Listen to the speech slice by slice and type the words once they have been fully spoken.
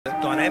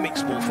dynamic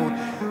small forward.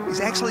 He's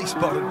actually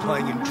spotted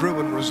playing in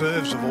Druin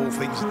reserves of all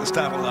things at the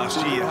start of last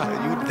year.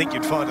 You wouldn't think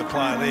you'd find a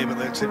player there, but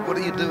they said, what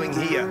are you doing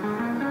here?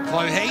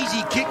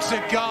 Clohesy kicks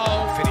a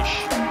goal.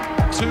 Finish.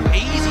 Too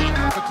easy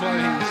for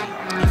Clohesy.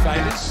 He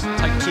favours.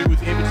 Take two with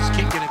Evans'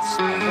 kick, and it's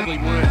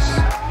probably worse.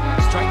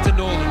 Straight to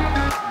Northern.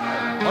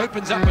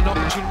 Opens up an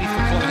opportunity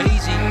for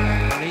Clohesy.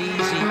 An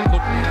easy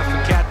look now for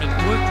Cadman.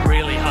 Worked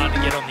really hard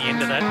to get on the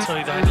end of that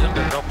too, though.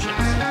 Limited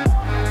options.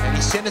 And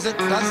he centres it,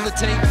 does the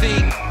team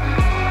thing,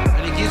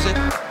 and he gives it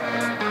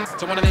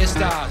to one of their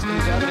stars.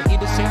 He's able to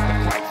intercept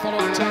the great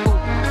follow-up tackle,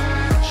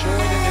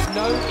 ensuring that there's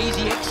no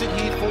easy exit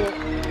here for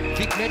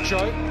Vic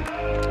Metro.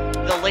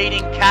 The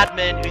leading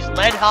Cadman, who's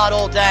led hard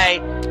all day,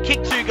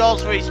 kicked 2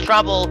 goals for his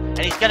trouble, and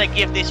he's going to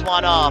give this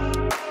one off.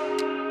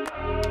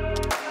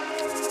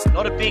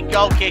 Not a big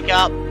goal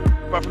kicker,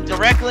 but from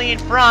directly in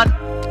front,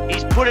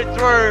 he's put it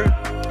through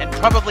and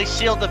probably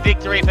sealed the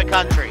victory for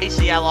Country.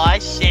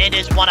 ACLI,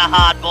 Sanders won a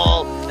hard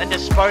ball and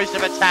disposed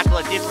of a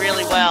tackler, did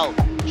really well.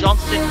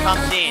 Johnston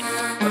comes in.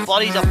 The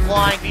bodies are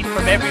flying in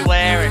from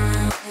everywhere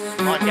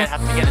and might have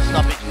to get a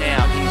stoppage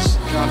now. His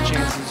draft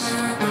chances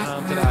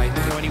today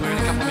to go anywhere in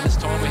a couple of minutes'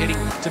 time. We're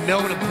heading to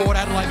Melbourne and Port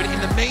Adelaide, but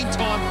in the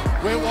meantime,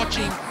 we're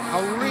watching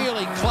a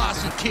really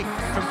classy kick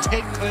from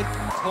Ted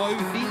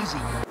Clohesy.